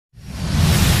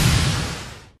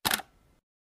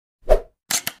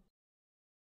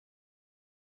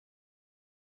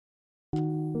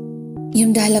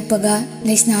Yumda halakpaga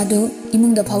Leisnadu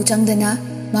imungda phau changdana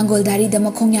Mangoldari da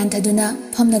makhong yanthaduna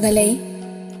phamnaga lei.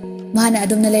 Mana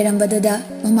adumna leirambadada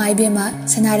mama ibema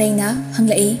Sanareina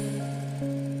hanglai.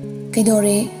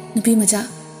 Kaidore nupi macha.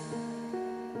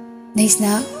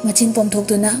 Leisna machin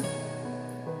pomthokduna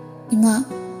Ima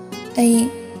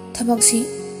ai thabaksi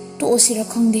toosira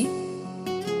khangdi.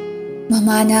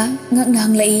 Mamana ngakna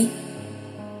hanglai.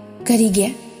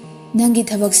 Karige nangi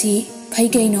thabaksi phai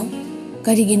kaino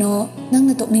karigino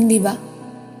nangna tokningdiba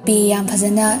pi yam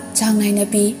phajana chang naina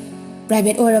pi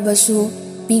private orabasu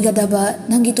pi gadaba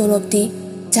nangi tolopti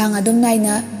chang adum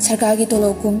naina sarkar gi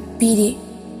tolokum piri.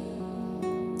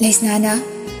 Leisnana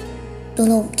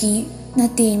tolopki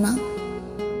natema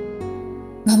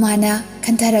mamana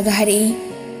khantaraga hari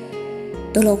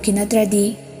tolopki natradi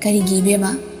karigi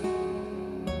bema.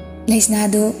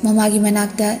 Leisnadu mamagi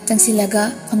manakta changsilaga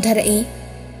phamtharai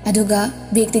aduga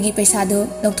begtagi paisado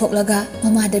lokthoklaga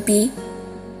mamada pi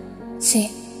se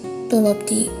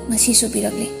tolopti masi su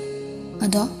pirakle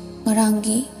ado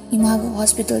marangi imaga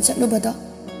hospital chatlubado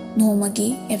nomagi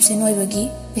absent oibagi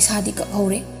paisadi ka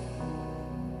hore.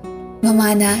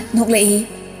 Mamana noklai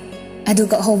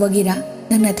aduga hobagira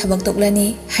nangna thabak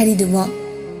toklani haridubo.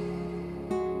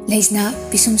 Leisna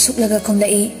pisum suklaga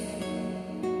khomlai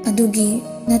adugi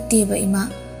natteba ima.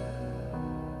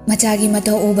 Machagi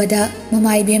matau ubada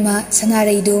mama ibema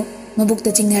Sanaraidu mabukta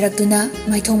chingnarakduna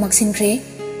maithong maksinkhre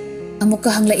amukka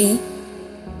hanglai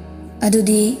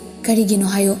adudi karigino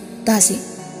hayo tasi.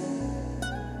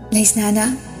 Leisnana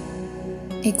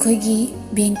ekhoigi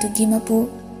bengtugi mapu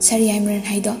Sariyaimran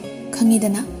haido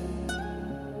khangidana.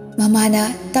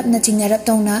 Mamana tapna chingnarap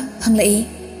tawna hanglai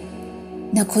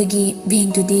nakhoigi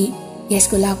bengtudi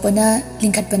yesku lakpana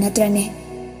lingkhatpa natrane.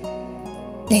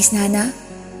 Leisnana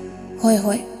hoi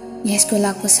hoi yesku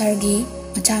lakpa sargi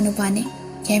machanupane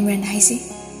Yaimran haisi.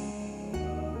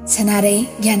 Sanarai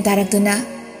gyan tarakduna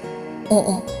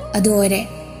o adu oire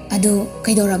adu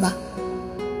kaidoraba.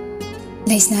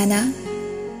 Leisnana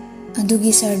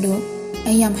adugi sardu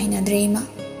ayam hainadreima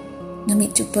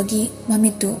numit chupagi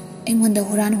mamitu aingonda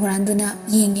huranduna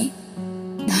yengi.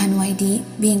 Nahanwaidi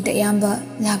bengta yamba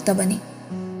laktabani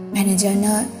manager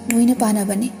na loina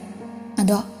panabani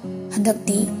ado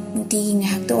handakti nutigi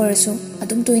ngahakta orasu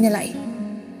adum toina lai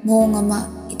mong ama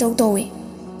itaw tawi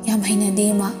yam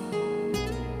hainade ma.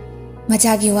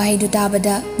 Machagi wahidu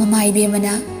tabada mama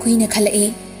ibemana kuina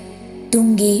khalai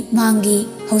tungi mangi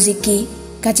hauziki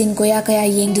kachin koya kaya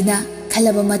yengduna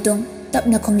khalaba matung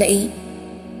tapna khomlai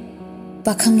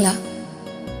pakhangla.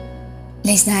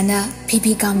 Leisnana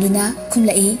pipi kamduna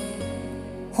khumlai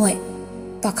hoi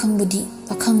pakhang budi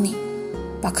pakhangni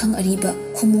pakhang ariba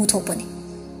khumu thopani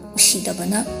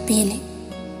usidabana pele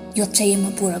yotchai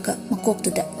ma puraga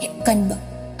makoktuda kanba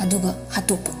aduga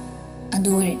hatopa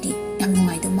adu oredi yam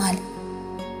nungaido mal.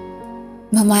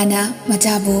 Mamana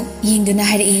machabu yengduna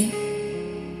hari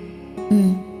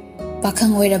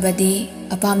pakhang oirabadi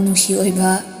apam nungsi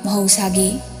oiba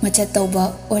mahausagi machat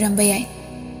tauba oramba yai.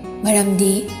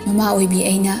 Maramdi mama oibi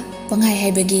aina pangai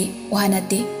haibagi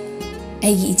wahanate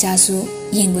aigi ichasu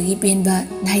yengbagi penba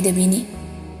naidabini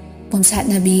pomsat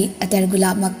nabi atar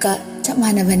gulab makka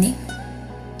chapmanabani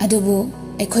adubu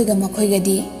aikhoiga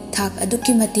makhoigadi thak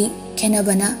aduki mati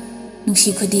khenabana nungsi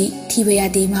khudi thiba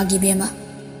yade magi bema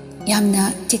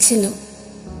yamna cheksilu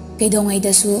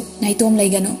keidongaidasu naitom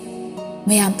laigano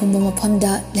mayam pumba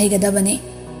mafamda laigadabane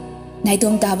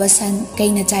naitom taba san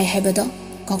kaina chai haibado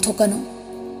kaukthokano.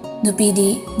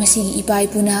 Nupidi masigi ipai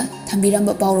puna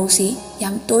thambiramba paurosi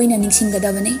yam toina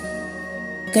ningsinggadabane.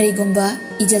 Karigumba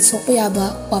ijat sokpa yaba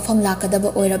wafam lakadaba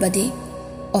oirabadi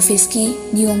office ki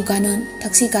niyom kanon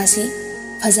taksi kasi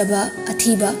fazaba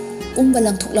athiba umba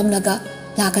langthoklamlaga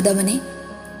lakadabane.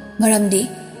 Maramdi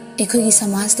ekhoigi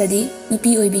samajtadi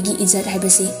nupi oibigi ijat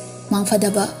haibasi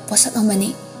mangfadaba posak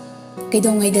amani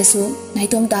keidongaidasu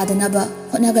naitom tadanaba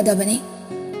hotnagadabane.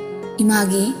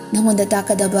 Imagi nangonda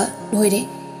takadaba loire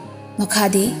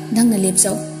makhadi nangna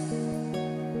lepzau.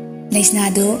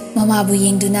 Leisnadu mamabu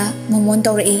yengduna momon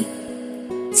tawrai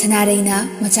Sanaraina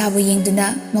machabu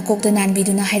yengduna makokta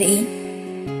nanbiduna hairai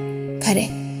phare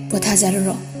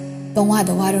pothazaruro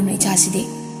pangwada warono ichasidi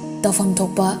tawfam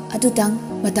thokpa adutang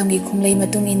matamgi khunglei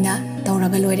matung inna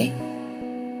tawraga loire.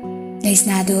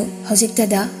 Leisnadu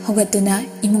hojiktada hogatuna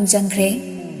imung jangkhre.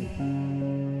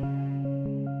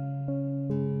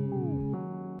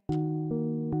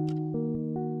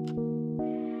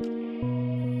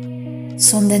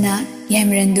 Somdana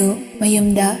Yaimrandu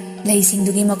mayumda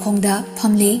leisingdugi makhongda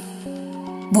phamli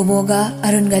boboga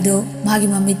arungadu magi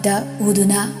mamita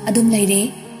uduna adum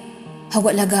leire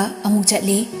hagotlaga amuk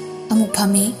chatli amuk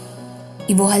phami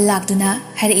ibohal lakduna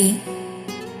hari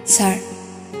Sir.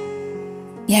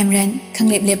 Yamran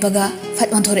khanglep lepaga fat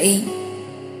onthorei.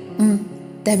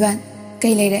 Taiban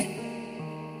kai leire.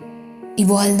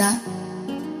 Ibohalna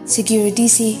security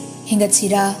si hingat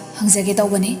sira hangjage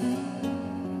tawbani.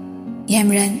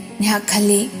 Yamran nihak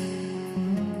khali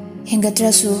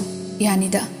hingatrasu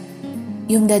yanida.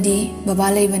 Yumdadi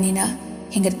baba leibanina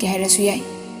hingat ke hairasu yai.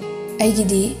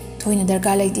 Aigidi thoina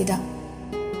darkar leitida.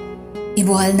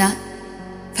 Ibohalna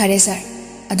fare sir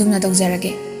adumna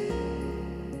tawjarage.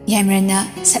 Yamranna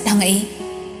sat hangai.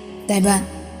 Taiban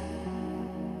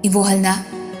Ibohalna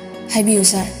haibiyu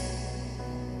sir.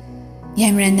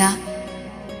 Yamranna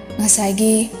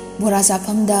ngasagi bora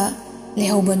chafamda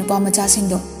lehauba nupa macha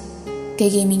singdo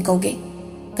kege ming kauge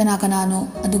kana kanano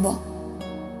adubo.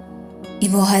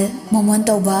 Ibohal momon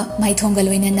tawba maithonga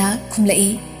loinana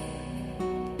khumlai.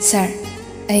 Sir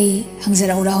ai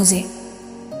hangjaraura hoje.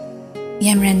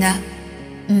 Yamranna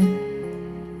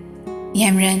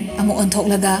Yamran amu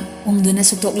onthoklaga ungduna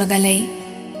suktoklaga lei.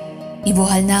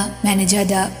 Ibohalna manager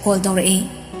da call tawrai.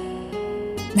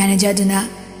 Manager duna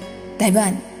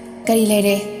Taiban kari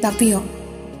leire takpiyo.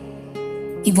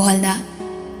 Ibohalna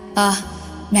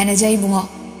manager ibungo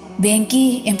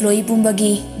banki employee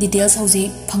pumbagi details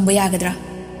hauji phangba yagadra.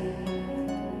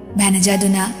 Manager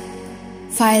duna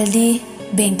file di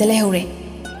bank ta lehore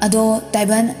ado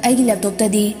Taiban aigi laptop ta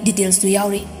di details du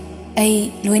yauri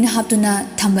ai loina haptuna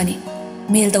thambani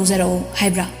mail tawjarao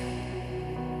haibra.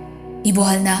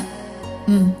 Ibohalna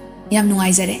yam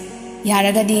nungaijare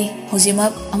yaragadi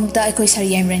hojimak amukta aikoi sar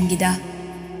Yamran gida.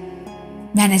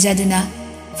 Manager duna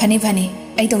fani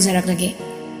ai tawjaraklage.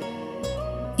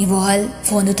 Ibohal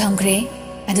phone du thamkhre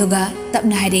aduga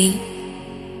tapna hairi.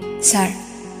 Sir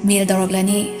mail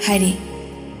tawraklani hairi.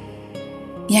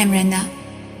 Yamranna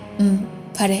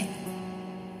fare.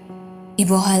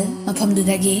 Ibohal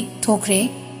mafamdudagi thokre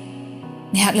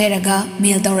nihak leraga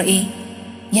mail tawrai.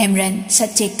 Yamran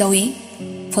sat check tawi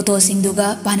photo singduga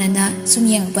panana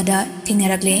sumyang pada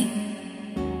thingnarakle.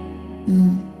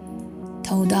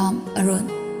 Thaudam Arun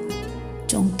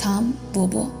Chongtham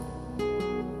Bobo.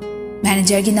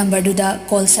 Manager ki number duda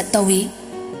call sat tawi.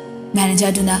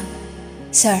 Manager duna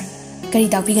sir kari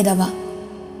takpigadaba.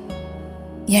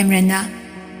 Yamranna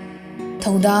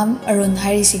Thaudam Arun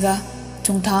hairisiga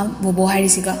Chongtham Bobo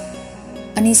hairisiga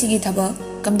anisigi thabak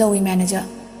kamdawi manager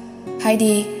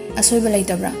haidi asoiba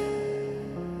laitabra.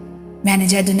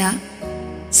 Manager duna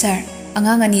sir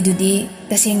angang ani dudi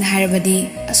tasengna hairabadi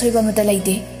asoiba mata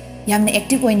laite yamna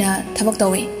active oina thabak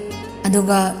tawi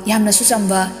aduga yamna su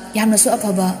chamba yamna su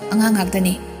afaba angang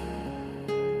haktani.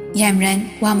 Yamran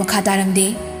wa makha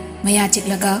taramdi maya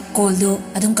chiklaga call du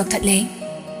adum kakthatle.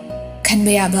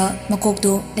 Khanba yaba makok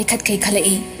du lekhat kai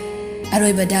khalai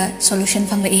aroibada solution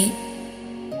fanglai.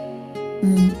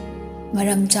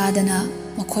 Maram chadana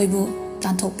makhoibu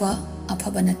tanthokpa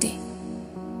afaba nate.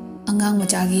 Angang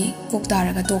machagi kok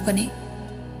taraga tokani.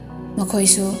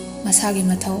 Makhoisu masagi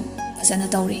mathau fazana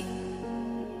tawri.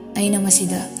 Aina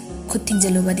masida khut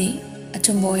thingjalubadi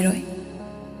achumba oiroi.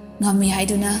 Ngami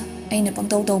haiduna aina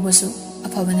pangtaw tawbasu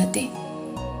afaba nate.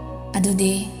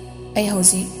 Adudi ai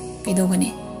hausi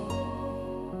kaidogani.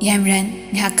 Yamran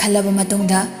ngahak khalaba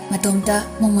matungda matomta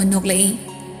momon noklai.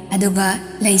 Aduga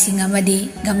laising amadi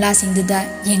gamla singduda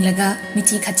yenglaga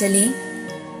michi khachali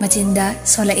machinda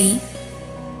solai.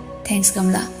 Thanks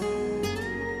Gamla.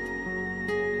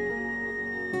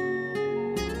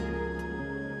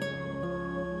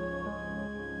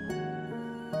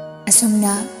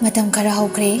 Asumna matam khara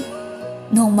hokre.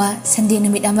 Nongma Sunday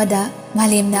numit amada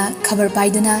malemna khabar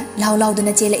paiduna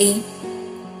lauduna chelai.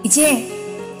 Iche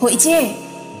ho iche.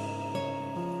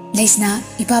 Laisna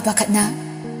ipa pakhatna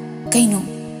kaino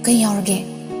kai yaurge.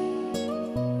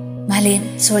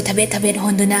 Malem sor thabet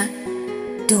honduna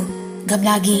tu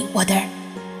Gamlagi order.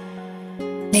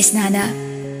 Laisnana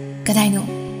kadaino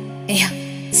eya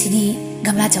sidi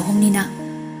Gamla chahomnina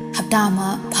hapta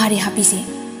ama phare hapise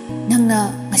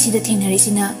nangna ngasida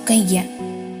thingnarisina kaigya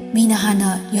mina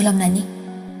hana yolamnani.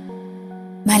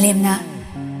 Malemna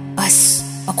as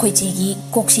akhoi chegi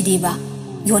koksideba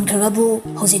yon kharabu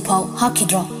hojik phau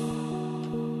hakidro.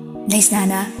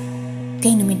 Laisnana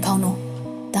kai numit phauno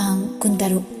tang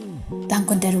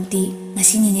kuntaruk ti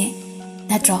ngasini ne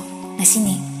natro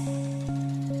ngasini.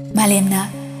 Malemna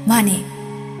mane.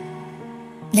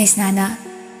 Laisnana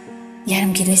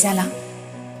yaram ki doisala.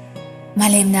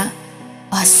 Malemna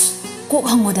as kok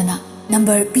hangodana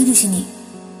number pidisini.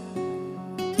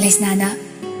 Laisnana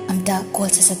amta call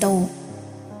sa tau.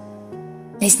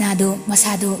 Laisnado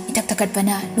masado itak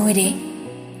takatpana loire.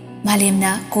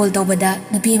 Malemna call tawbada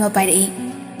nupi ma pairai.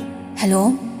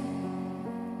 Hello.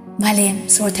 Malem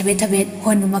sor thabet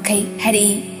honbu makai hari.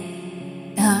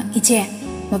 iche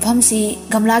mafam si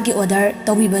gamla gi order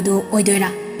tawibadu oidoira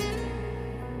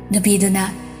nupiduna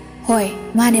hoi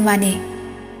mane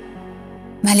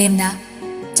malemna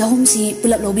chahum si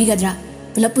pulap lobigadra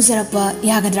pulap pusarakpa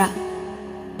yagadra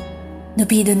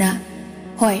nupiduna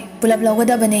hoi pulap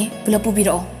logadabane pulap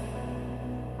pubiro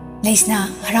leisna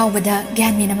haraubada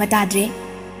gyan mina matadre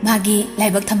magi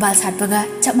laibak thambal satpaga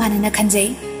chapmanana khanjai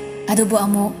adubu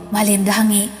amu malemda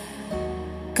hangi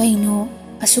kaino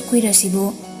asukuirasibu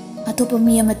atopa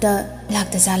mi amata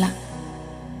lakta jala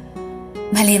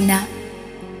malemna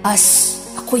as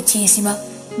akoi chesima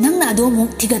nangna adomu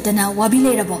thigatana wabi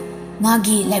lerabo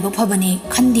magi laibak phabane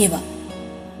khandeba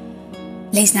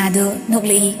leisna do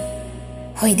nokli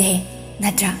hoide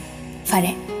natra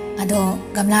fare ado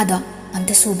gamla do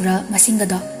amta subra masinga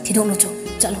do thidoklo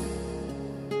chalo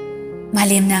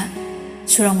malemna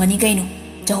surangani kaino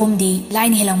jahumdi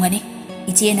line helangani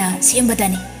ichena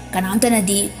sembadani kanamtana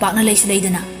di pakna leisu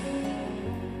leidana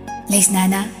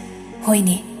leisnana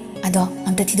hoine ado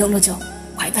amta thidoklo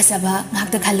khwai phasaba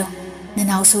ngakta khallo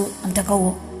nanausu amta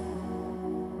kawo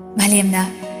malemna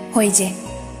hoije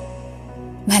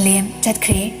malem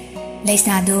chatkre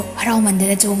leisna do harau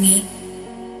mandara jongi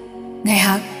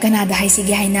ngaihak kanada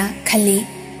haisige haina khalli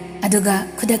aduga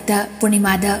khudakta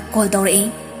purnimada call tawrai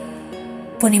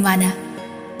purnimana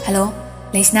hello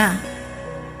leisna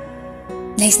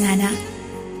na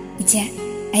iche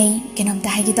ai kenomta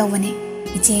haigi tawbane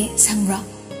iche sangbra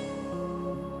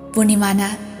purnimana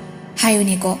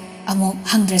hayuni ko amo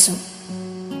hangdrasu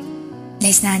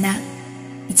leisna na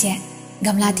iche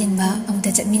gamla tinba amta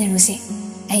chatminaruse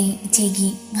ai iche gi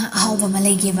nga ahawba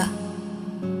malaigeba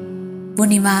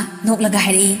purnima noklaga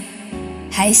hari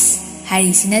hais hari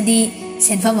sinadi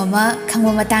senfam ama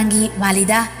khangba matangi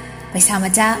malida paisa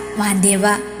macha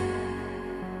mandeba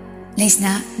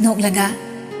leisna noklaga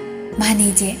mani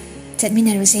je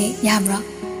chatminaruse yabra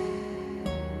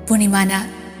purnimana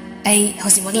ai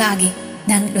hosimak lagi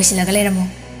nang losilaga leramo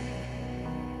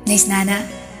leisna na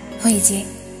hoi je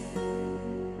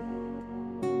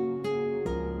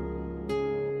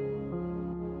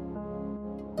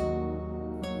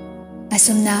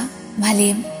asumna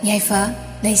malem yaifa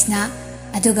leisna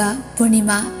aduga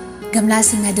purnima gamla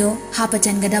sing ado hapa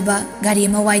changadaba gari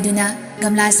ma waiduna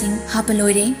gamla sing hapa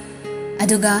loire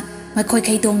aduga makhoi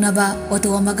khai tongnaba auto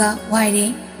amaga waire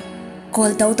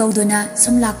call tawduna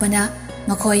sum lakpana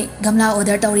makhoi gamla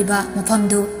order tawriba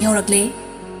mafamdu yaurakle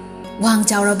wang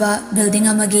chawraba building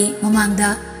amagi mamangda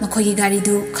makhoi gi gari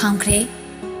du khamkhre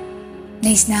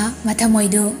leisna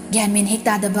mathamoidu gyanmen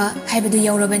hekta daba haibadu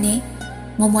yaurabani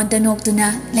momonta noktuna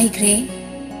laikre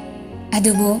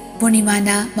adubu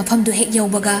purnimana mafamdu hek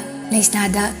yaubaga leisna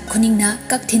da khuningna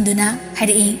kakthinduna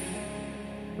hairi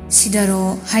sidaro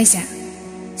haisa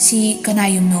si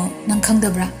kanayumno nang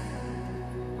khangdabra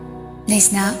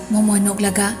leisna momon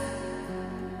noklaga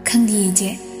khangdi je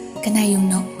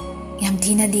kanayumno yam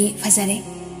thina di fazare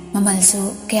mamalsu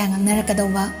kaya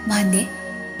ngangnarakadoba mande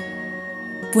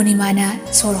purnimana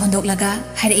sor hondoklaga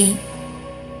hairi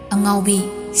angaubi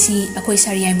si akoi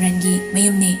sariyamrangi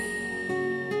mayumni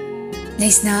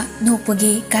leisna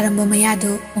nokpagi karamba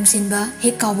mayadu umsinba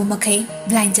hek kawbu makai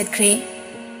blind chatkre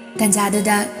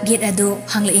tanjadada gate adu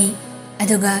hanglai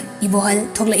aduga ibohal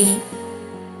thoklai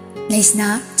leisna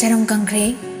charam kangkre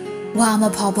wa ama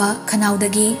phawba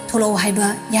khanaudagi tholo haiba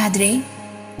yadre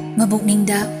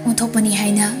mabukningda onthokpani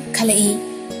haina khalai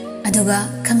aduga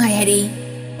khangai hari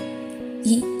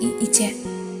iche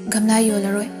gamla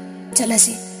yolaroi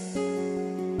chalasi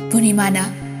purnimana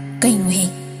kainu he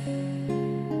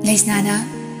leisnana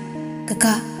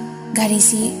kaka gari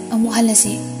si amu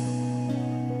halasi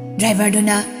driver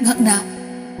duna ngakna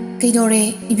kaidore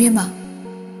ibema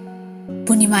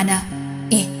purnimana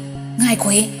ngai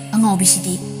khoi angau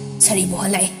bisidi sari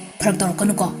bohalai pharak tor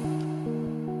kono ko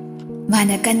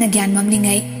mana kanna gyan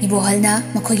mamlingai ibohalna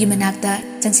makhoi gi manakta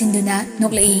changsinduna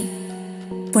noklai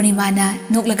purnimana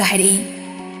noklaga hari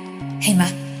heima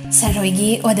saroi gi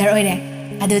order oire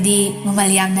adudi mamal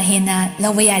yamna hena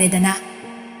lawba yaredana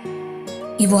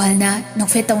ibohalna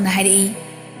nokfe tawna hari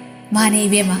mane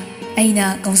ibema aina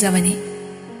kauzabani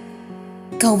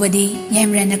kaubadi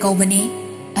yamrana kaubani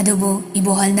adubu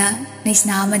ibohalna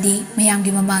leisna amadi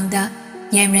mayamgi mamangda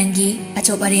yamrangi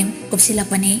achop arem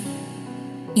kupsilapani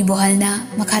ibohalna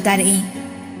makhatari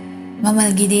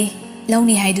mamalgidi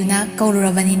lawni haiduna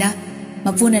kaururabanina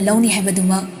mapuna lawni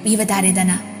haibaduma biba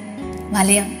taredana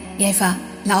malem yaifa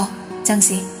lao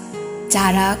changsi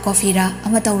chara coffee ra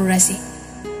ama taururasi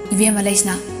ibema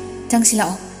leisna changsi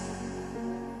lao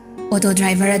auto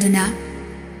driver aduna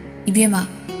ibema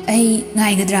ai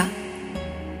ngaigadra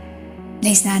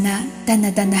leisna na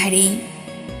tanna hari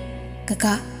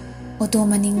kaka auto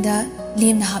ꯃꯅꯤꯡꯗ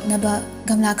ꯂꯦꯝꯅ ꯍꯥꯞꯅꯕ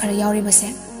ꯒꯝꯂꯥ ꯈꯔ ꯌꯥꯎꯔꯤꯕꯁꯦ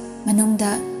ꯃꯅꯨꯡꯗ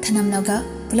ꯊꯅꯝꯂꯒ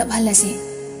ꯄꯨꯂꯞ ꯍꯜꯂꯁꯤ꯫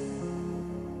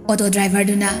 Auto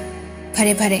ꯗ꯭ꯔꯥꯏꯚꯔꯗꯨꯅ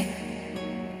ꯐꯔꯦ ꯐꯔꯦ꯫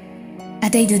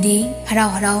 ꯑꯇꯩꯗꯨꯗꯤ ꯍꯔꯥꯎ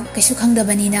ꯍꯔꯥꯎ ꯀꯩꯁꯨ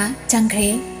ꯈꯪꯗꯕꯅꯤꯅ ꯆꯪꯈ꯭ꯔꯦ꯫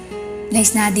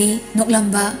 ꯂꯩꯁꯅꯥꯗꯤ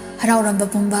ꯅꯣꯛꯂꯝꯕ ꯍꯔꯥꯎꯔꯝꯕ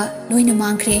ꯄꯨꯝꯕ ꯂꯣꯏꯅ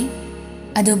ꯃꯥꯡꯈ꯭ꯔꯦ꯫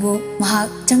 ꯑꯗꯨꯕꯨ ꯃꯍꯥꯛ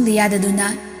ꯆꯪꯗ ꯌꯥꯗꯗꯨꯅ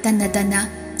ꯇꯟꯅ ꯇꯟꯅ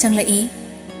ꯆꯪꯂꯛꯏ꯫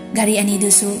 ꯒꯥꯔꯤ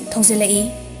ꯑꯅꯤꯗꯨꯁꯨ ꯊꯧꯖꯤꯜꯂꯛꯏ꯫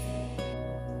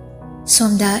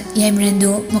 ꯁꯣꯝꯗ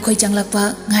ꯌꯥꯏꯃꯔꯟꯗꯨ ꯃꯈꯣꯏ ꯆꯪꯂꯛꯄ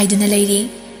ꯉꯥꯏꯗꯨꯅ ꯂꯩꯔꯤ꯫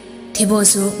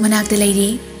 ꯊꯦꯕꯣꯁꯨ ꯃꯅꯥꯛꯇ ꯂꯩꯔꯤ꯫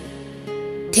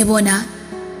 ꯊꯦꯕꯣꯅ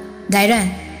ꯗꯥꯏꯔꯟ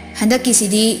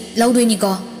ꯍꯟꯗꯛꯀꯤꯁꯤꯗꯤ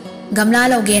ꯂꯧꯗꯣꯏꯅꯤꯀꯣ꯫ ꯒꯝꯂꯥ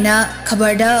ꯂꯧꯒꯦꯅ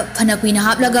ꯈꯕꯔꯗ ꯐꯅ ꯀꯨꯏꯅ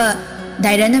ꯍꯥꯞꯂꯒ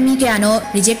ꯗꯥꯏꯔꯟꯅ ꯃꯤ ꯀꯌꯥꯅꯣ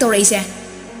ꯔꯤꯖꯦꯛ ꯇꯧꯔꯛꯏꯁꯦ꯫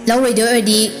 ꯂꯧꯔꯣꯏꯗꯣꯏ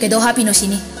ꯑꯣꯏꯔꯗꯤ ꯀꯩꯗꯧ ꯍꯥꯞꯄꯤꯅꯣ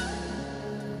ꯁꯤꯅꯤ꯫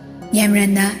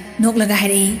 ꯌꯥꯏꯃꯔꯟꯅ ꯅꯣꯛꯂꯒ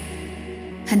ꯍꯥꯏꯔꯛꯏ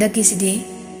ꯍꯟꯗꯛꯀꯤꯁꯤꯗꯤ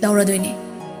ꯂꯧꯔꯗꯣꯏꯅꯤ꯫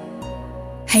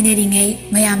 ꯍꯥꯏꯅꯔꯤꯉꯩ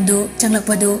ꯃꯌꯥꯝꯗꯨ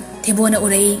ꯆꯪꯂꯛꯄꯗꯨ ꯊꯦꯕꯣꯅ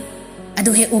ꯎꯔꯛꯏ꯫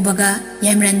 ꯑꯗꯨ ꯍꯦꯛ ꯎꯕꯒ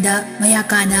ꯌꯥꯏꯃꯔꯟꯗ ꯃꯌꯥ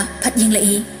ꯀꯥꯅ ꯐꯠ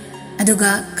ꯌꯦꯡꯂꯛꯏ꯫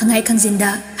 ꯑꯗꯨꯒ ꯈꯪꯍꯥꯏ ꯈꯪꯖꯤꯟꯗ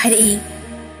ꯍꯥꯏꯔꯛꯏ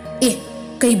ꯑꯦ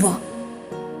ꯀꯩꯕꯣ꯫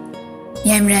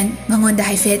 ꯌꯥꯏꯃꯔꯟ ꯃꯉꯣꯟꯗ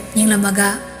ꯍꯥꯏꯐꯦꯠ ꯌꯦꯡꯂꯝꯃꯒ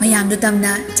ꯃꯌꯥꯝꯗꯨ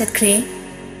ꯇꯝꯅ ꯆꯠꯈ꯭ꯔꯦ꯫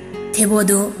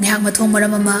 ꯊꯦꯕꯣꯗꯨ ꯉꯥꯏꯍꯥꯛ ꯃꯊꯣꯡ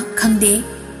ꯃꯔꯝ ꯑꯃ ꯈꯪꯗꯦ꯫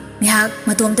 ꯉꯥꯏꯍꯥꯛ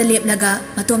ꯃꯇꯣꯝꯇ ꯂꯦꯞꯂꯒ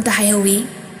ꯃꯇꯣꯝꯇ ꯍꯥꯏꯍꯧꯏ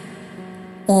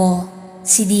ꯑꯣ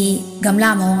ꯁꯤꯗꯤ ꯒꯝꯂꯥ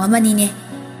ꯃꯑꯣꯡ ꯑꯃꯅꯤꯅꯦ꯫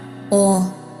 ꯑꯣ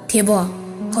ꯊꯦꯕꯣ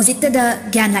ꯍꯧꯖꯤꯛꯇꯗ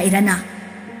ꯒ꯭ꯌꯥꯟ ꯂꯥꯛꯏꯔꯅ꯫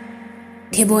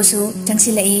 ꯊꯦꯕꯣꯁꯨ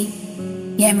ꯆꯪꯁꯤꯜꯂꯛꯏ꯫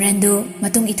 ꯌꯥꯏꯃꯔꯟꯗꯨ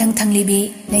ꯃꯇꯨꯡ ꯏꯊꯪ ꯊꯪꯂꯤꯕꯤ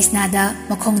ꯂꯩꯁꯅꯥꯗ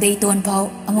ꯃꯈꯣꯡꯗꯩ ꯇꯣꯟꯐꯥꯎ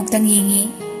ꯑꯃꯨꯛꯇꯪ ꯌꯦꯡꯉꯤ꯫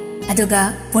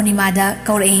 ꯑꯗꯨꯒ ꯄꯨꯔꯅꯤꯃꯥꯗ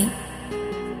ꯀꯧꯔꯛꯏ꯫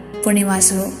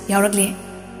 ꯄꯨꯔꯅꯤꯃꯥꯁꯨ ꯌꯥꯎꯔꯛꯂꯦ꯫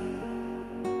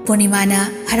 ꯄꯨꯔꯅꯤꯃꯥꯅ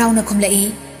ꯍꯔꯥꯎꯅ ꯈꯨꯝꯂꯛꯏ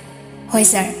ꯍꯣꯏ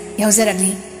ꯁꯥꯔ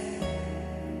ꯌꯥꯎꯖꯔꯛꯂꯤ꯫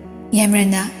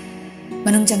 ꯌꯥꯏꯃꯔꯟꯅ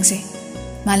ꯃꯅꯨꯡ ꯆꯪꯁꯤ꯫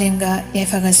 ꯃꯥꯂꯦꯝꯒ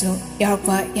ꯌꯥꯏꯐꯒꯁꯨ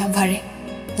ꯌꯥꯎꯔꯛꯄ ꯌꯥꯝ ꯐꯔꯦ꯫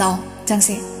 ꯂꯥꯛꯑꯣ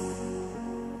ꯆꯪꯁꯤ꯫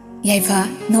 ꯌꯥꯏꯐ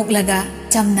ꯅꯣꯛꯂꯒ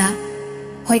ꯆꯝꯅ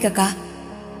ꯍꯣꯏ ꯀꯀꯥ꯫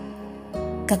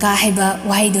 ꯀꯀꯥ ꯍꯥꯏꯕ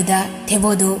ꯋꯥꯍꯩꯗꯨꯗ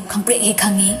ꯊꯦꯕꯣꯗꯨ ꯈꯪꯄ꯭ꯔꯦꯛ ꯍꯦꯛ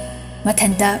ꯈꯪꯉꯤ꯫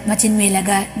 ꯃꯊꯟꯇ ꯃꯆꯤꯟ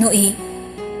ꯃꯦꯜꯂꯒ ꯅꯣꯛꯏ꯫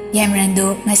 ꯌꯥꯏꯃꯔꯟꯗꯨ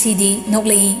ꯉꯁꯤꯗꯤ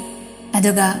ꯅꯣꯛꯂꯛꯏ꯫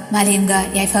 ꯑꯗꯨꯒ ꯃꯥꯂꯦꯝꯒ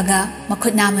ꯌꯥꯏꯐꯒ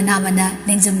ꯃꯈꯨꯠ ꯅꯥꯝꯃ ꯅꯥꯝꯃꯅ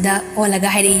ꯂꯦꯡꯖꯨꯝꯗ ꯑꯣꯜꯂꯒ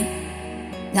ꯍꯥꯏꯔꯛꯏ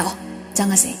ꯂꯥꯛꯑꯣ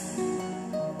ꯆꯪꯉꯁꯤ꯫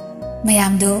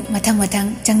 ꯃꯌꯥꯝꯗꯨ ꯃꯊꯪ ꯃꯊꯪ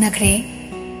ꯆꯪꯅꯈ꯭ꯔꯦ꯫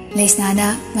 ꯂꯩꯁꯅꯥꯅ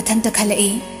ꯃꯊꯟꯇ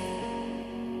ꯈꯜꯂꯛꯏ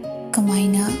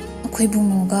ꯀꯃꯥꯏꯅ ꯑꯩꯈꯣꯏ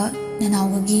ꯕꯨꯡꯉꯣꯒ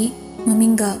ꯅꯅꯥꯎꯒꯒꯤ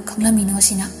ꯃꯃꯤꯡꯒ ꯈꯪꯂꯝꯃꯤꯅꯣ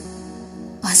ꯁꯤꯅ꯫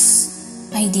 ꯑꯁ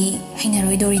ꯑꯩꯗꯤ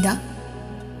ꯍꯩꯅꯔꯣꯏꯗꯧꯔꯤꯗ꯫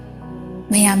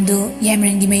 ꯃꯌꯥꯝꯗꯨ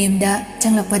ꯌꯥꯏꯃꯔꯟꯒꯤ ꯃꯌꯨꯝꯗ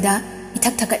ꯆꯪꯂꯛꯄꯗ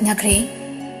ꯏꯊꯛ ꯊꯛꯀꯠꯅꯈ꯭ꯔꯦ꯫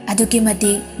 ꯑꯗꯨꯛꯀꯤ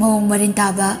ꯃꯇꯤꯛ ꯃꯑꯣꯡ ꯃꯔꯤꯟ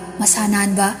ꯇꯥꯕ ꯃꯁꯥ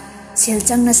ꯅꯥꯟꯕ ꯁꯦꯜ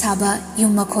ꯆꯪꯅ ꯁꯥꯕ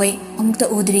ꯌꯨꯝ ꯃꯈꯣꯏ ꯑꯃꯨꯛꯇ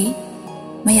ꯎꯗ꯭ꯔꯤ꯫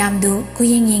 ꯃꯌꯥꯝꯗꯨ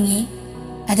ꯀꯨꯌꯦꯡ ꯌꯦꯡꯉꯤ꯫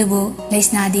 ꯑꯗꯨꯕꯨ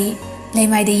ꯂꯩꯁꯅꯥꯗꯤ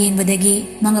ꯂꯩꯃꯥꯏꯗ ꯌꯦꯡꯕꯗꯒꯤ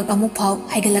ꯃꯉꯛ ꯑꯃꯨꯛ ꯐꯥꯎ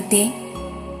ꯍꯥꯏꯒꯠꯂꯛꯇꯦ꯫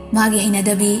 ꯃꯥꯒꯤ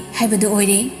ꯍꯩꯅꯗꯕꯤ ꯍꯥꯏꯕꯗꯨ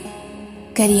ꯑꯣꯏꯔꯦ꯫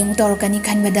 ꯀꯔꯤ ꯑꯃꯨꯛ ꯇꯧꯔꯛꯀꯅꯤ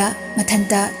ꯈꯟꯕꯗ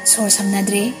ꯃꯊꯟꯇ ꯁꯣꯔ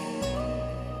ꯁꯝꯅꯗ꯭ꯔꯦ꯫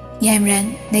 ꯌꯥꯏꯃꯔꯟ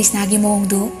ꯂꯩꯁꯅꯥꯒꯤ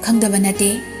ꯃꯑꯣꯡꯗꯨ ꯈꯪꯗꯕ ꯅꯠꯇꯦ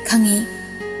ꯈꯪꯉꯤ꯫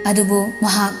 ꯑꯗꯨꯕꯨ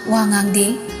ꯃꯍꯥꯛ ꯋꯥ ꯉꯥꯡꯗꯦ꯫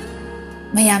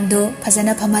 ꯃꯌꯥꯝꯗꯨ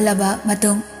ꯐꯖꯅ ꯐꯝꯍꯜꯂꯕ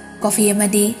ꯃꯇꯨꯡ ꯀꯣꯐꯤ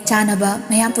ꯑꯃꯗꯤ ꯆꯥꯅꯕ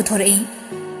ꯃꯌꯥꯝ ꯄꯨꯊꯣꯔꯛꯏ꯫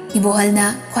 ꯏꯕꯣꯍꯜꯅ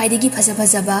ꯈ꯭ꯋꯥꯏꯗꯒꯤ ꯐꯖ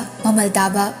ꯐꯖꯕ ꯃꯃꯜ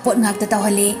ꯇꯥꯕ ꯄꯣꯠ ꯉꯥꯛꯇ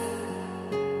ꯇꯧꯍꯜꯂꯤ꯫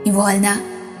 ꯏꯕꯣꯍꯜꯅ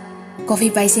ꯀꯣꯐꯤ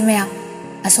ꯄꯥꯏꯁꯤ ꯃꯌꯥꯝ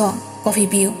ꯑꯁꯣꯛ ꯀꯣꯐꯤ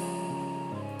ꯄꯤꯌꯨ꯫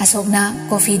 ꯑꯁꯣꯛꯅ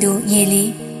ꯀꯣꯐꯤꯗꯨ ꯌꯦꯜꯂꯤ꯫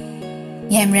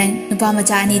 ꯌꯥꯏꯃꯔꯟ ꯅꯨꯄꯥ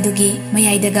ꯃꯆꯥ ꯑꯅꯤꯗꯨꯒꯤ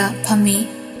ꯃꯌꯥꯏꯗꯒ ꯐꯝꯃꯤ꯫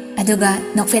 ꯑꯗꯨꯒ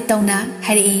ꯅꯣꯛꯐꯦꯠ ꯇꯧꯅ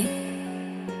ꯍꯥꯏꯔꯛꯏ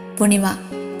ꯄꯨꯔꯅꯤꯃꯥ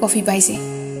ꯀꯣꯐꯤ ꯄꯥꯏꯁꯤ꯫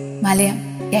 ꯃꯥꯂꯦꯝ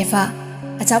ꯌꯥꯏꯐ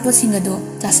ꯑꯆꯥꯄꯣꯠꯁꯤꯡ ꯑꯗꯨ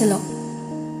ꯆꯥꯁꯤꯜꯂꯣ꯫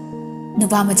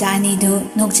 ꯅꯨꯄꯥ ꯃꯆꯥ ꯑꯅꯤꯗꯨ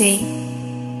ꯅꯣꯛꯆꯩ꯫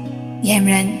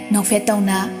 ꯌꯥꯏꯃꯔꯟ ꯅꯣꯛꯐꯦꯠ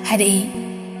ꯇꯧꯅ ꯍꯥꯏꯔꯛꯏ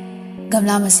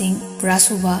ꯒꯝꯂꯥ ꯃꯁꯤꯡ ꯄꯨꯔꯥ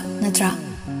ꯁꯨꯕ ꯅꯠꯇ꯭ꯔꯥ꯫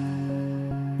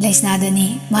 ꯂꯩꯁꯅꯥꯗꯅꯤ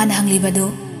ꯃꯥꯅ ꯍꯪꯂꯤꯕꯗꯨ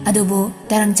ꯑꯗꯨꯕꯨ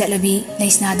ꯇꯔꯪ ꯆꯠꯂꯕꯤ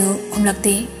ꯂꯩꯁꯅꯥꯗꯨ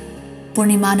ꯈꯨꯝꯂꯛꯇꯦ꯫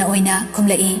 ꯄꯨꯔꯅꯤꯃꯥꯅ ꯑꯣꯏꯅ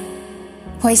ꯈꯨꯝꯂꯛꯏ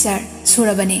ꯍꯣꯏ ꯁꯥꯔ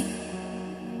ꯁꯨꯔꯕꯅꯤ꯫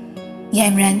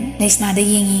 ꯌꯥꯏꯃꯔꯟ ꯂꯩꯁꯅꯥꯗ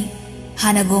ꯌꯦꯡꯉꯤ꯫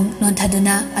 ꯍꯥꯟꯅꯒꯨꯝ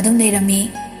ꯅꯣꯟꯊꯗꯨꯅ ꯑꯗꯨꯝ ꯂꯩꯔꯝꯃꯤ꯫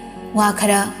 ꯋꯥ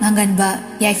ꯈꯔ ꯉꯥꯡꯒꯟꯕ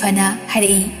ꯌꯥꯏꯐꯅ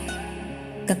ꯍꯥꯏꯔꯛꯏ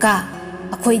ꯀꯀꯥ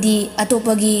ꯑꯩꯈꯣꯏꯗꯤ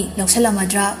ꯑꯇꯣꯞꯄꯒꯤ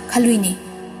ꯂꯧꯁꯜꯂꯝꯃꯗ꯭ꯔꯥ ꯈꯜꯂꯨꯏꯅꯤ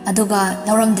ꯑꯗꯨꯒ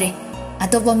ꯂꯧꯔꯝꯗ꯭ꯔꯦ꯫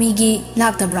 ꯑꯇꯣꯞꯄ ꯃꯤꯒꯤ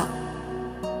ꯂꯥꯛꯇꯕ꯭ꯔꯣ꯫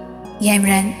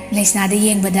 ꯌꯥꯏꯃꯔꯟ ꯂꯩꯁꯅꯥꯗ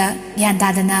ꯌꯦꯡꯕꯗ ꯒ꯭ꯌꯥꯟ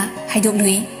ꯇꯥꯗꯅ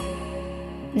ꯍꯥꯏꯗꯣꯛꯂꯨꯏ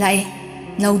ꯂꯥꯛꯑꯦ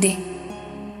ꯂꯧꯗꯦ꯫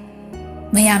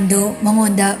 ꯃꯌꯥꯝꯗꯨ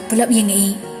ꯃꯉꯣꯟꯗ ꯄꯨꯂꯞ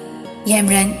ꯌꯦꯡꯉꯛꯏ꯫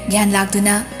 ꯌꯥꯏꯃꯔꯟ ꯒ꯭ꯌꯥꯟ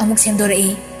ꯂꯥꯛꯇꯨꯅ ꯑꯃꯨꯛ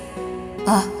ꯁꯦꯝꯗꯣꯔꯛꯏ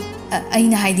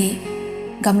ꯑꯩꯅ ꯍꯥꯏꯗꯤ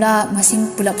ꯒꯝꯂꯥ ꯃꯁꯤꯡ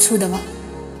ꯄꯨꯂꯞ ꯁꯨꯗꯕ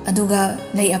ꯑꯗꯨꯒ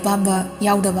ꯂꯩ ꯑꯄꯥꯝꯕ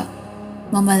ꯌꯥꯎꯗꯕ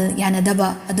ꯃꯃꯜ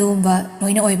ꯌꯥꯅꯗꯕ ꯑꯗꯨꯒꯨꯝꯕ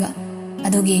ꯂꯣꯏꯅ ꯑꯣꯏꯕ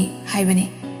ꯑꯗꯨꯒꯤ ꯍꯥꯏꯕꯅꯤ꯫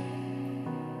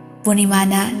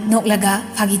 ꯄꯨꯔꯅꯤꯃꯥꯅ ꯅꯣꯛꯂꯒ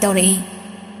ꯐꯥꯒꯤ ꯇꯧꯔꯛꯏ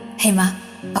ꯍꯩꯃꯥ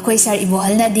ꯑꯩꯈꯣꯏ ꯁꯥꯔ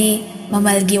ꯏꯕꯣꯍꯜꯅꯗꯤ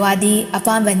ꯃꯃꯜꯒꯤ ꯋꯥꯗꯤ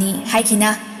ꯑꯄꯥꯝꯕꯅꯤ ꯍꯥꯏꯈꯤꯅ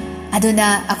ꯑꯗꯨꯅ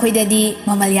ꯑꯩꯈꯣꯏꯗꯗꯤ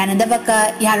ꯃꯃꯜ ꯌꯥꯅꯗꯕꯀ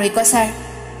ꯌꯥꯔꯣꯏꯀꯣ ꯁꯥꯔ꯫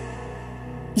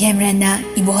 ꯌꯥꯏꯃꯔꯟꯅ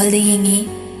ꯏꯕꯣꯍꯜꯗ ꯌꯦꯡꯉꯤ꯫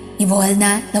 ꯏꯕꯣꯍꯜꯅ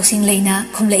ꯂꯧꯁꯤꯡ ꯂꯩꯅ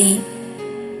ꯈꯨꯝꯂꯛꯏ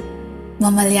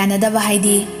ꯃꯃꯜ ꯌꯥꯅꯗꯕ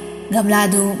ꯍꯥꯏꯗꯤ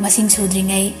ꯒꯝꯂꯥꯗꯨ ꯃꯁꯤꯡ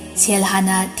ꯁꯨꯗ꯭ꯔꯤꯉꯩ ꯁꯦꯜ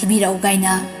ꯍꯥꯟꯅ ꯊꯤꯕꯤꯔꯛꯎ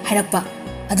ꯀꯥꯏꯅ ꯍꯥꯏꯔꯛꯄ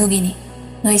ꯑꯗꯨꯒꯤꯅꯤ꯫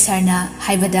 noi sarna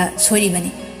haibada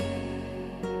soiribani.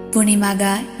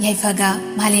 Purnimaga Yaifaga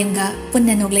Malemga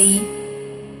punna noglai.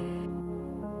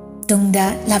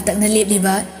 Tungda laptakna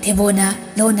lepliba Thebona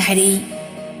lon hari.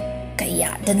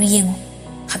 Kaya danu yengo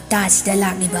hapta sida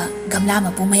lakliba gamla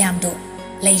mapu mayamdo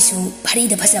laisu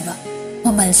parida phasaba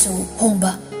mamalsu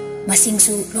hongba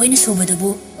masingsu loina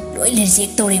subadubu loi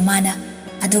reject tore mana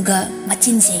aduga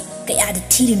machinse kaya da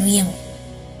thirinu yengo.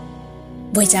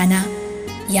 Boichana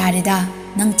yareda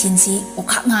nang chinsi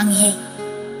okhak ngangi he.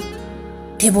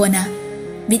 Thebona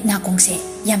bitna kongse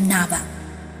yam naba.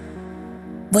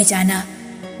 Boichana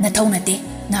nathau nate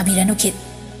nabiranu khit.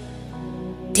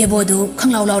 Thebodu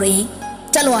khanglaw lawri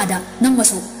chalo ada nang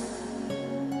masu.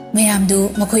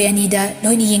 Mayamdu makhoi anida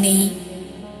loini yengai.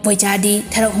 Boichadi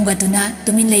tharak hungatuna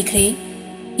tumin leikhre.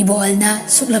 Ibohalna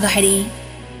suklaga hari.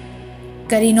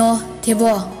 Karino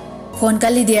Thebo phone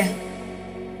kalli dia.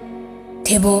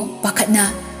 Thebo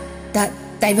pakhatna ta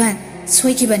Taiwan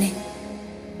soi ki bane.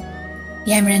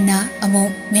 Yamranna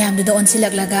amu mayamdu da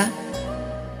onsilaklaga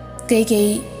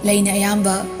kei laina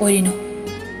ayamba orino.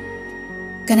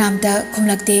 Kanamta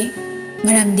khumlakte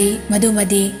maramdi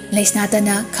madumadi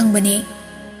laisnatana khangbani.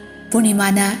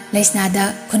 Purnimana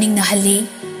laisnada khuningna halli.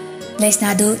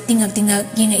 Laisnadu tingak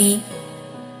yengai.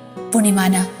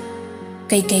 Purnimana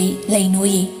kei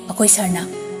lainoi akoi sarna.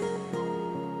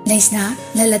 Laisna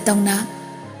lalatongna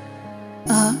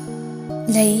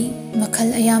lay makhal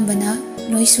ayambana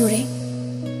loi sure.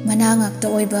 Manangak ta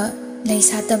oiba lay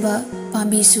sataba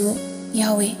pambisu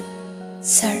yawe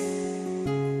sir.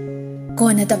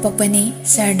 Kona tapakpani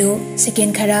sardu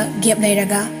second khara gap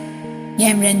lairaga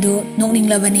Yamrandu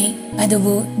nokninglabani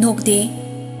adubu nokte.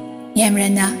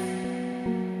 Yamranna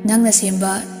nangna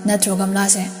semba natro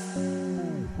gamlase.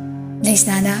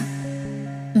 Laisnana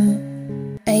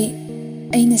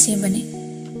ai na sembani.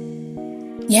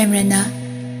 Yamranna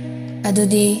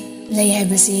adudi lay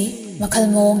haibasi makhal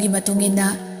mawongi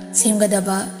matungina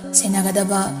semgadaba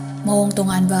senagadaba mawong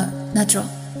tonganba natro.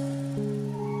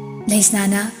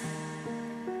 Laisnana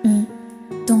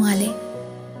tungale.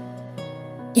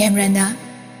 Yamranna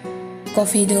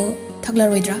coffee do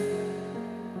thaklaroidra.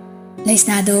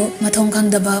 Laisnadu mathong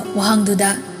khangdaba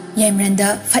wahangduda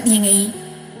Yamranda fat yengai.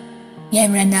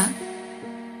 Yamranna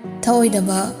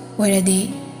thaoidaba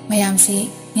oiradi mayamsi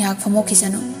nyak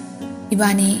famokisano.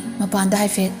 Ibani mapanda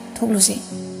haifet thoklusi.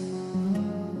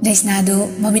 Laisnadu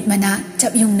mamit mana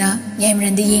chap yungna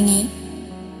Yamranda yengi.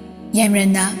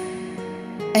 Yamranna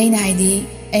aina haidi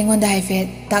aingonda haifet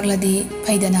takladi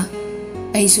faidana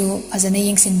aisu fazana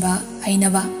yengsinba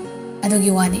hainaba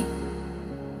adugi wani.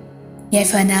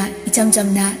 Yaifana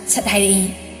ichamchamna sat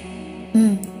hairi.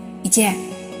 Iche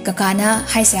kakana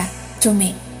haisa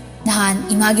chumi nahan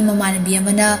imagi mamanabi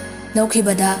amana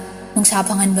lawkhibada nungsa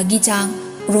phanganbagi chang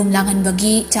rum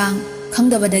langhanbagi chang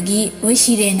khangdabadagi loi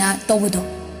sirena tawbudo.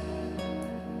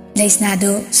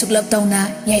 Laisnadu suklap tawna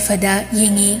yaifada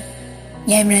yengi.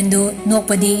 Yamrandu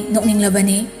nokpadi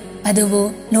nokninglabani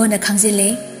adubu lona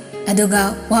khangzile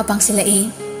aduga wa pangsilai.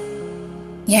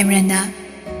 Yamranna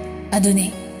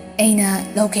adune aina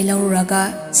lawke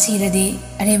lawruraga siradi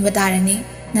aremba tarani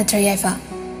natra yaifa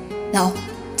lao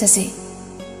chase.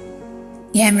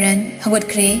 Yamran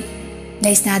hawatkhre.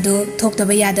 Laisnadu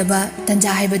thoktaba yadaba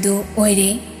tanja haibadu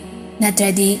oire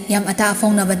natradi yam ata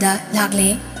fongnabada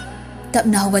lakle.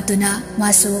 Tapna hawatuna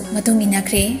masu matung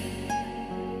inakre.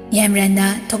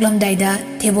 Yamranna thoklamdaida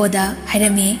Theboda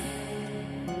hairami.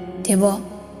 Thebo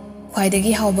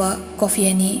khwaidagi hauba coffee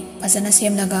ani fazana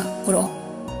semlaga puro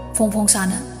phong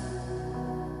sana.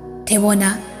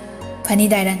 Thebona phani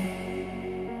dairan.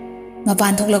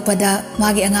 Mapan thoklakpada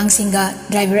magi angangsingga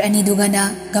driver ani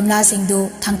dugana gamla singdu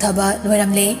thangthaba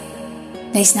loiramle.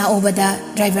 Laisna obada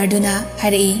driver duna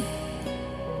hairi.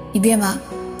 Ibema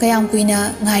kayam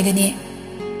kuina ngaigani.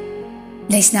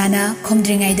 Laisnana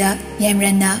khomdringaida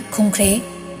Yamranna khumkhre.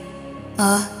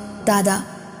 Dada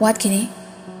watkini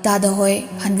dada hoi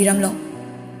hanbiramlo.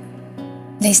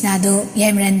 Laisnadu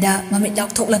Yamranda mamit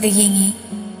lakthoklaga yengi.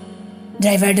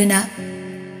 Driver duna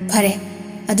phare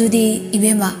adudi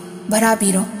ibema bara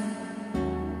piro.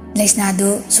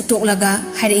 Laisnadu suktoklaga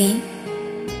hari.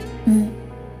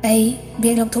 Ai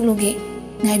beg lakthoklogge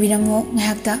ngaibiramo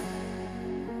ngahakta.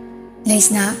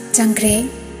 Laisna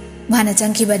changkhre. Mana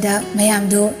changkibada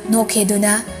mayamdu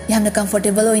nokheduna yamna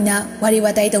comfortable oina wari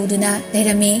watai tawduna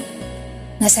leirami.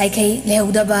 Ngasai khai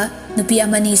leudaba nupi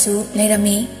amani su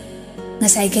leirami.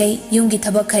 Ngasai khai yumgi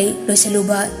thabak khai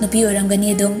loisaluba nupi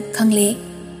oramgani dum khangle.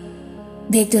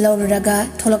 Beg tu laururaga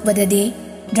tholakbadadi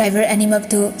driver animak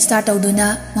tu start tawduna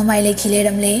mamai lei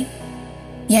khileramle.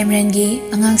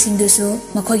 Yamrangi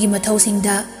angangsingdusu makhogi mathau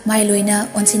singda mai loina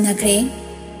onsinakre.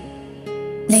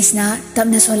 Leisna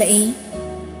tapna solai.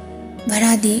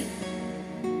 Baradi.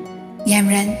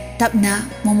 Yamran tapna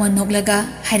momon noglaga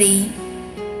hari.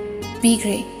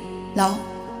 Pigre. Lao.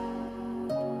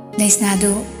 Leisna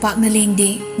do pakna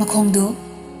lingdi makhongdu.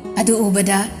 Adu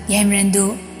ubada Yamran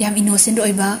do yam innocent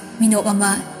oiba minok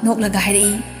ama noglaga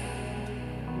hari.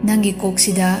 Nangi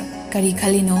koksida kari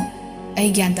khalino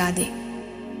ai gyan tade.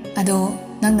 Ado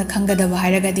nangna khangadaba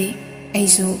hairagadi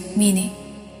aisu mini.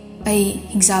 Ai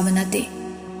hingsaba nate.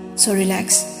 So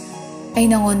relax. Ai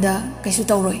nangonda kaisu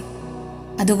tawroi.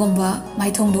 Adugomba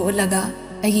maithongdu ulaga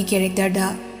aigi character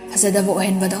da fazadaba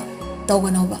ohenbado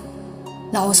tawganoba.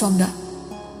 Lao somda.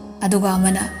 Aduga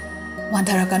amana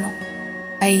wantharakano.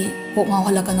 Ai pokma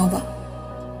holakanoba.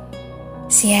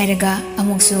 Sihairaga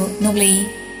amuksu noglei.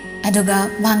 Aduga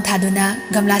mang thaduna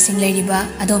gamla sing leiriba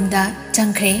adomda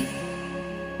changkhre.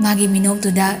 Magi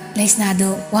minoktuda Leisnado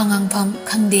wangang pham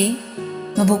khangde.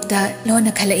 Mabukta lona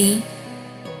khalai.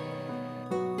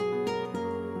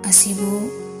 Asibu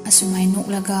asumai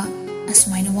noklaga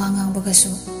asumai na wangang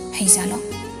bagasu haizalo.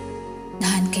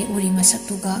 Nahan kay uri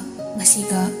masaktuga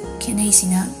ngasiga kinay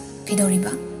sina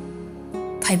kidoriba.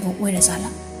 Paibok wera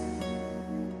zala.